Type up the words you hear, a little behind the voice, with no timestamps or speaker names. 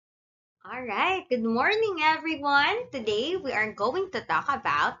All right, good morning everyone. Today we are going to talk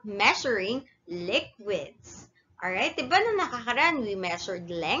about measuring liquids. All right, diba nung nakakaraan we measured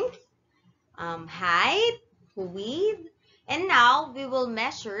length, height, width, and now we will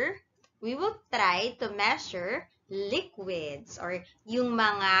try to measure liquids or yung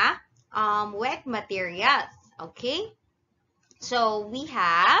mga wet materials. Okay, so we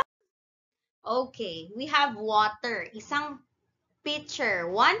have water,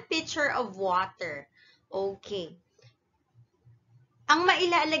 one pitcher of water. Okay. Ang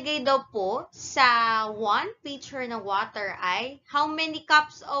mailalagay daw po sa one pitcher ng water ay how many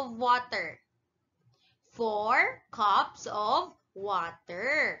cups of water? 4 cups of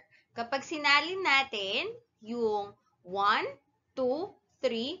water. Kapag sinalin natin yung 1, 2,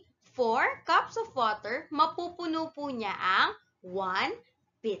 3, 4 cups of water, mapupuno po niya ang 1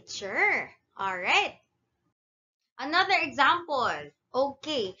 pitcher. Alright. Another example.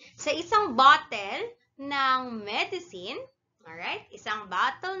 Okay, sa isang bottle ng medicine, alright, isang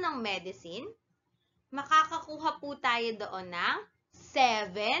bottle ng medicine, makakakuha po tayo doon ng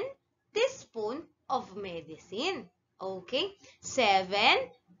 7 teaspoon of medicine. Okay, 7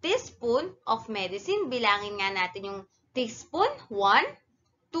 teaspoon of medicine. Bilangin nga natin yung teaspoon. 1,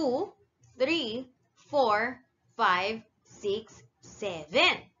 2, 3, 4, 5, 6,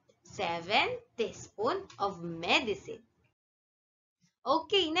 7. 7 teaspoon of medicine.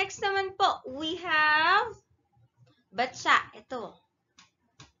 Okay, next naman po, we have batsa. Ito.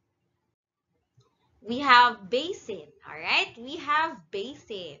 We have basin. Alright? We have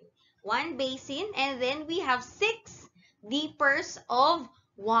basin. 1 basin and then we have 6 dippers of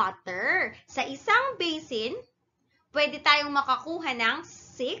water. Sa isang basin, pwede tayong makakuha ng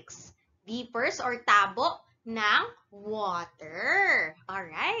 6 dippers or tabo ng water.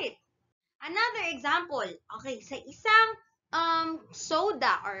 Alright. Another example. Okay, sa isang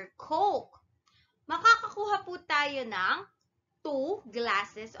soda or Coke, makakakuha po tayo ng 2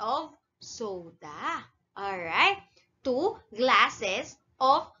 glasses of soda. Alright? 2 glasses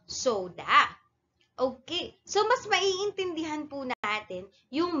of soda. Okay. So, mas maiintindihan po natin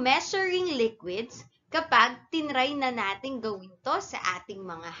yung measuring liquids kapag tinry na natin gawin to sa ating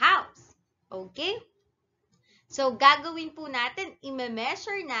mga house. Okay? So, gagawin po natin,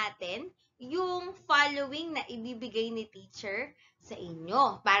 i-measure natin yung following na ibibigay ni teacher sa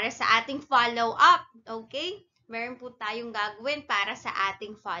inyo para sa ating follow-up. Okay? Meron po tayong gagawin para sa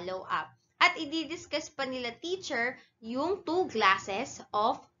ating follow-up. At i-discuss pa nila teacher yung 2 glasses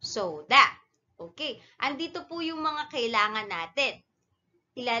of soda. Okay? Andito po yung mga kailangan natin.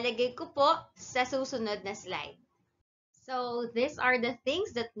 Ilalagay ko po sa susunod na slide. So, these are the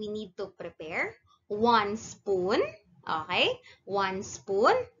things that we need to prepare. 1 spoon. Okay? 1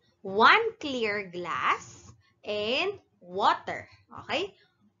 spoon. 1 clear glass, and water. Okay?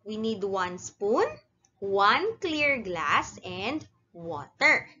 We need 1 spoon, 1 clear glass, and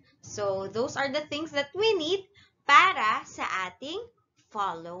water. So, those are the things that we need para sa ating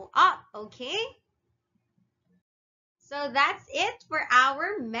follow-up. Okay? So, that's it for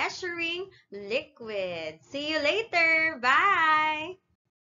our measuring liquid. See you later. Bye!